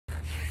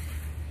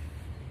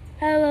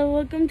Hello,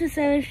 welcome to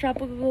Santa's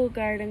Tropical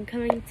Garden,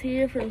 coming to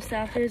you from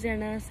South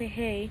Louisiana. Say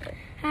hey.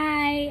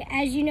 Hi,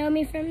 as you know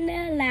me from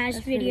the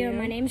last video,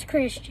 my name's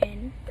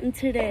Christian. And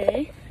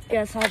today,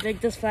 guess how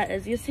big this flat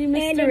is. You see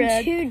Mr. And in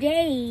Red. 2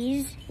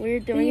 days, we are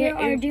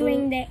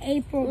doing the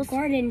April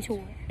garden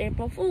tour.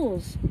 April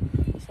Fools.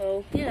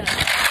 So, yeah.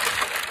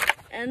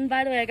 And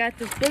by the way, I got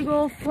this big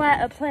old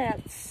flat of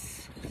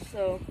plants.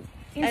 So,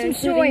 and I'm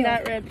some including soil.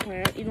 that red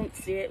plant. You don't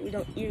see it.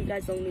 You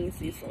guys don't even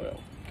see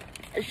soil.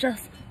 It's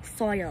just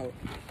soil.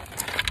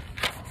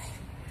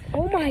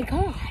 Oh my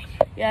god.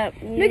 Yeah.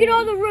 Look at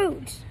all the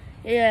roots.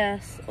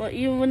 Yes. Well,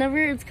 whenever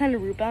it's kind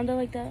of root bounded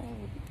like that, I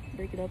would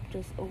break it up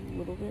just a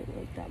little bit,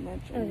 like that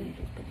much, and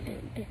just put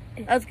it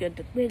in. That's good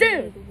to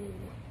do.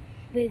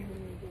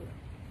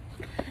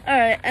 All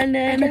right, and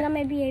then I think I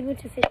might be able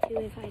to fit 2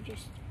 if I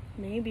just.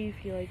 Maybe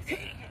if you like.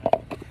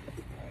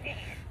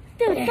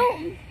 Dude,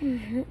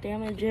 don't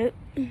damage it.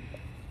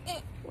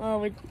 Well,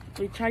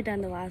 we tried that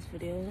in the last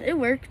video. It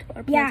worked.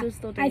 Our plants are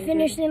still doing I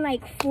finished good. in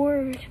like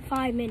 4 to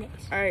 5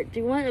 minutes. All right, do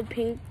you want a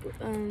pink?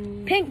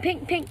 Pink,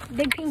 big pinky,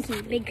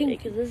 big pinky.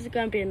 Because this is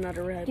gonna be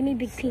another red. Give me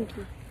big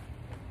pinky.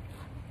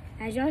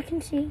 As y'all can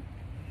see,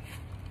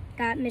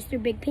 got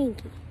Mr. Big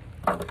Pinky.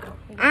 I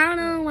don't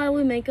know why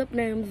we make up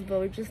names, but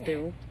we just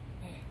do.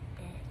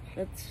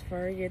 That's for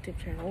our YouTube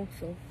channel,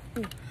 so.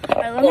 All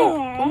right,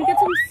 let me get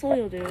some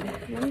soil, dude.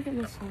 Let me get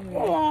my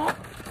soil.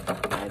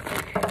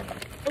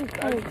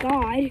 Oh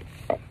God,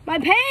 my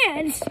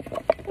pants!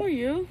 Who are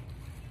you?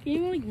 Can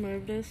you like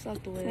move this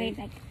out the way?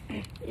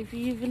 Wait,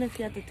 Even if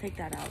you have to take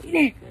that out,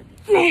 you're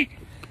good.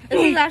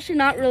 This is actually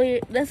not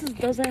really.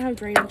 Doesn't have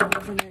drainage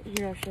holes in it.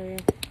 Here, I'll show you.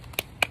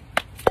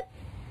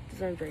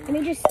 Doesn't have drainage.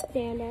 let me just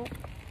stand up.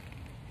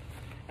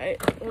 Alright,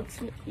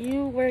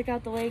 you work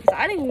out the way because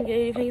I didn't even get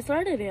anything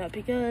started yet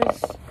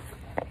because.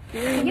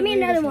 Give me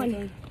another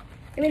one.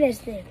 Give me this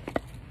thing.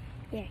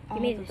 Yeah,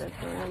 give me this.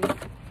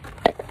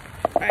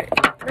 Alright,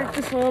 work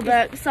the soil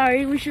back.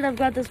 Sorry, we should have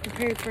got this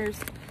prepared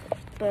first,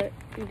 but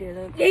we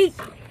didn't. Hey!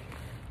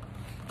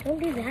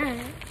 Don't do that.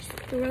 Just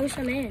throw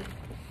some in.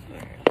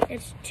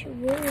 It's too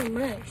really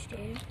much,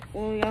 dude.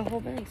 Well, we got a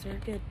whole bag, so we're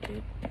good,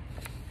 dude.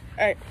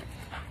 Alright,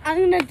 I'm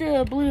gonna do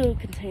a blue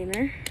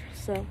container,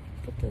 so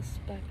put this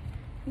back.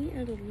 We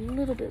add a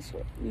little bit,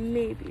 so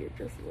maybe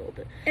just a little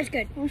bit. It's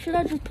good. We should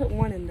have just put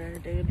one in there,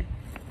 dude.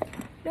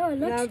 No, it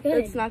looks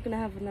good. It's not gonna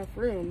have enough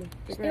room.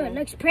 Still, it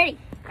looks pretty.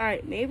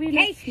 Alright, maybe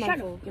Hey, next shut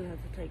month up. we're gonna have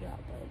to take it out,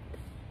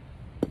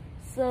 but.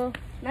 So,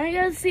 now you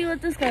guys see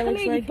what this guy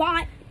looks like.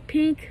 Bought.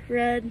 Pink,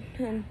 red,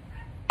 and.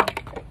 Let's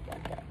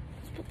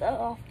put that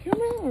off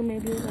camera, or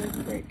maybe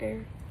like right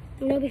there.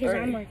 No, because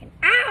I'm working.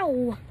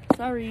 Ow!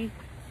 Sorry.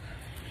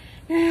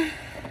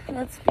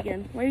 Let's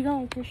begin. Where are you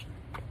going, Christian?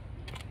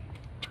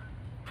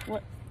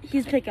 What?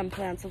 He's picking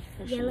plants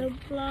officially. Yellow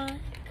block.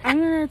 I'm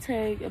gonna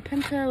take a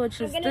Pinta, which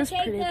is this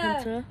pretty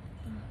Pinta.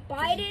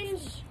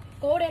 Biden's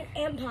Golden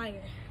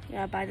Empire.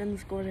 Yeah,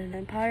 Biden's Golden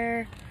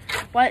Empire.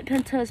 White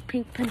Pintas,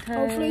 pink Pintas.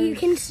 Hopefully you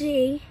can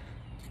see.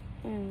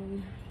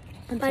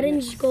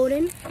 Biden's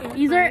Golden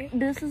Empire.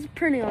 This is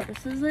perennial.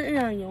 This is the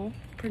annual.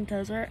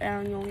 Pintas are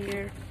annual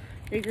year.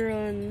 They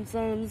grow in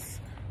zones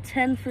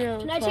 10 through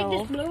 12. Can I take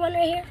this blue one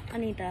right here? I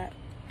need that.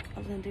 I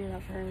was gonna do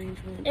that for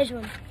arrangement. This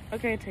one.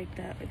 Okay, take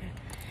that. Okay.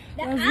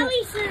 The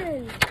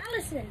Allison.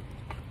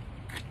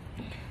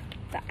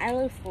 The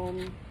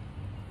Allison.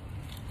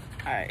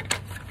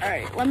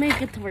 Alright, let me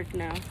get to work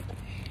now.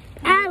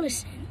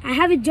 Allison. I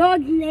have a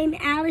dog named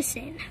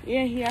Allison.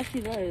 Yeah, he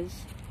actually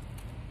does.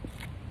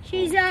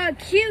 She's a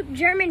cute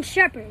German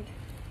Shepherd.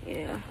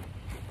 Yeah.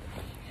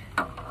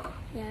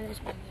 Yeah, that's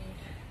one.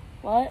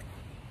 What?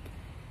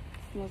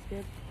 Smells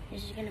good.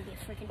 This is gonna be a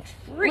freaking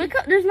tree. Look,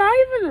 there's not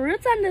even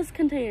roots on this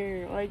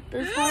container. Like,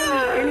 there's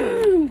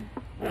hardly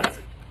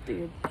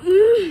any.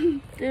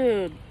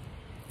 Dude.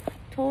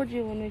 Told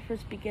you when we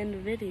first began the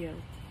video.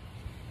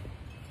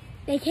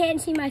 They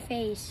can't see my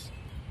face.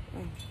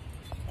 Oh.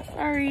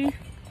 Sorry.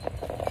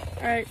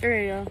 Alright,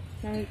 there you go.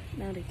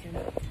 Now they can.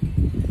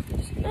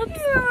 Oops.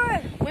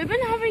 We've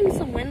been having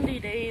some windy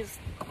days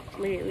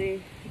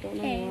lately. I don't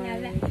know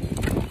why.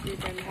 We've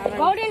been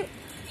having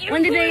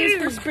windy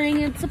days for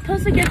spring. It's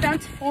supposed to get down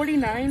to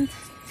 49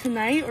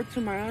 tonight or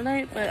tomorrow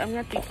night, but I'm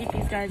going to have to keep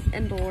these guys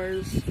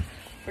indoors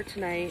for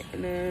tonight,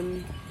 and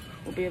then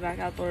we'll be back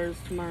outdoors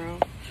tomorrow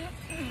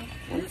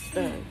once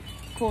the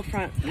cold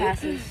front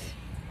passes.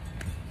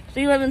 So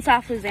you live in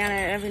South Louisiana,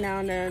 every now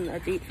and then a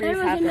deep freeze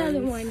happens.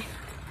 Another one.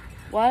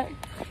 What?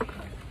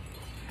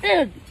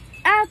 Dude,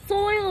 add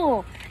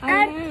soil.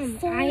 I am.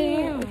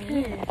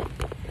 Okay.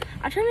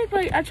 I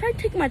try to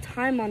take my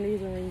time on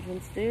these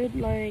arrangements, dude.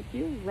 Like,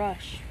 you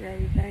rush for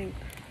everything.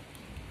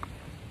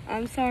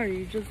 I'm sorry,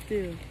 you just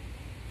do.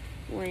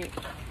 Wait.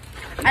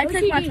 I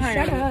took my time.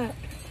 Shut up.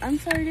 I'm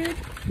sorry, dude.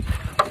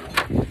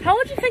 How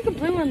would you think of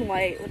blue and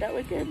white? Would that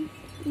look good?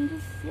 You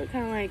just look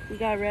kind of like we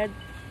got red,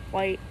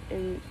 white,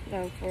 and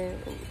for.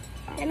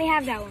 Let me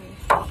have that one.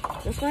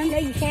 This one? No,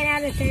 you can't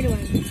have the third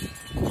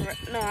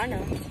one. No, I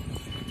know.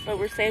 But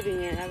we're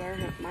saving it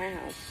at my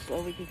house so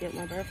we can get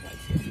my butterflies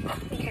here.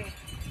 Okay.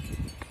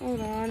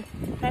 Hold on.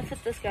 If I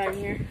fit this guy in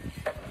here.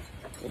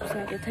 Oops, I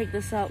have to take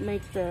this out,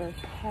 make the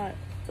pot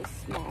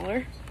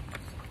smaller.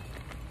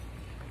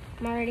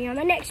 I'm already on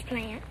the next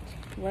plant.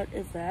 What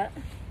is that?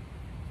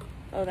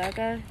 Oh, that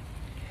guy?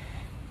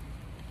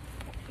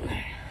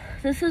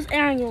 This is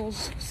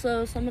annuals,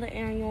 so some of the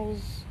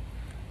annuals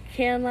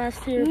can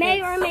last here.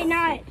 May or may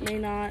not. May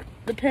not.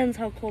 Depends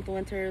how cold the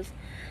winter is.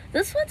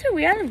 This winter,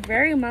 we had a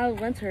very mild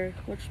winter,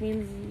 which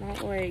means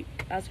not like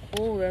as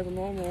cold as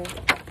normal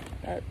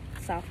that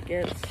South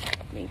gets.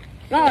 I mean,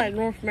 not like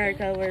North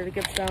America where it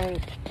gets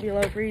down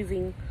below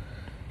freezing,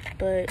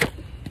 but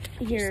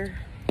here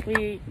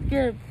we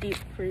get a deep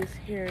freeze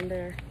here and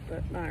there,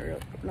 but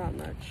not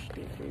much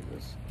deep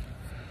freezes.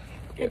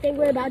 I think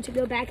we're about to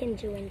go back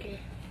into winter.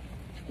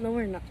 No,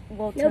 we're not.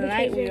 Well, No,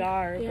 tonight because we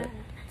are, yeah.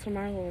 but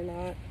tomorrow we're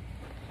not.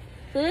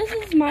 So this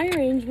is my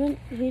arrangement.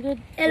 We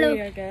did Hello.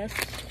 3, I guess.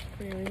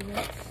 3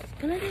 arrangements.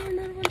 Can I do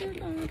another one?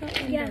 No, I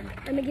got one Yeah, done.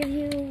 I'm gonna give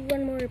you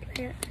one more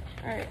plant.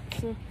 Alright,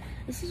 so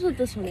this is what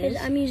this one is.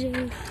 Because I'm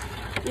using,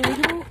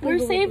 We're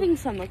saving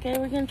some, okay?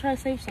 We're gonna try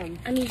to save some.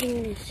 I'm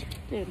using this.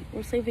 Dude,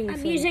 we're saving I'm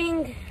some.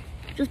 using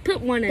Just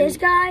put one in. this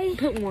guy.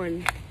 Put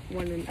one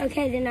in.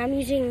 Okay, then I'm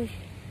using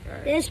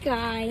this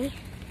guy.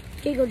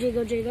 Jiggle,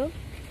 jiggle, jiggle.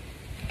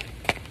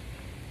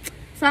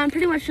 So I'm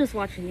pretty much just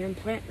watching him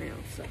plant now,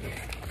 so.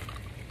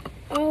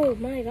 Oh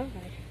my god.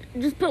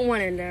 Just put one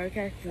in there,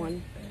 okay?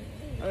 One.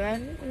 Okay?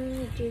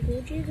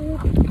 Jiggle, jiggle.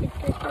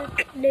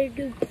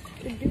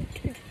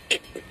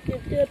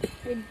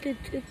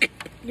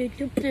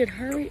 Dude,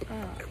 hurry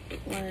up.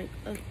 Like,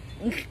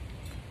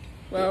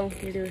 well,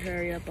 we do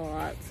hurry up a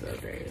lot, so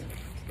there you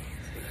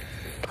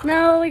go.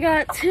 Now we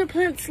got 2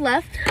 plants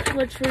left,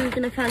 which we're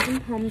gonna find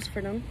some homes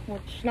for them.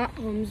 Which, not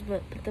homes,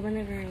 but put them in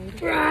the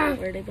ground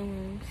where they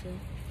belong, so.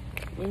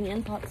 We can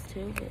in pots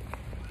too,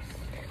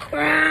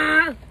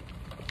 but.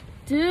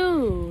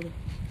 Dude!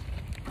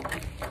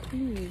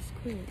 Please,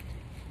 quit.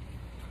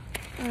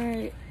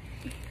 Alright.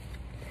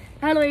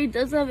 By the way, he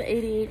does have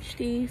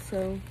ADHD,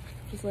 so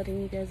just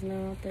letting you guys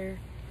know out there.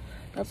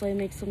 That's why he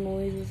makes some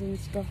noises and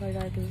stuff like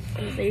that, because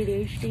he's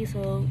ADHD,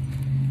 so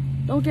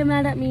don't get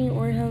mad at me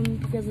or him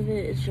because of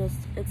it.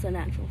 It's a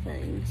natural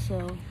thing,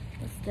 so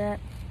that's that.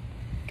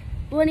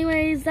 Well,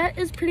 anyways, that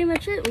is pretty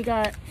much it. We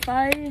got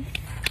 4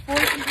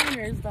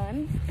 containers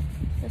done.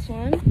 This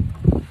one,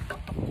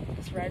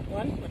 this red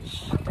one,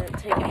 which didn't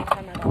take any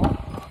time at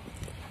all,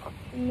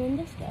 and then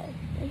this guy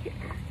right here.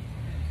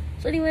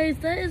 So anyways,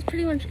 that is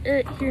pretty much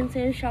it here in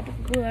Sam's Shop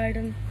with Blue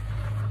Item.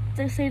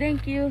 So say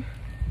thank you.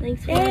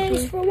 Thanks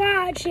for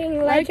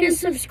watching. Like and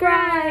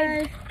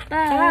subscribe.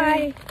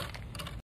 Bye. Bye.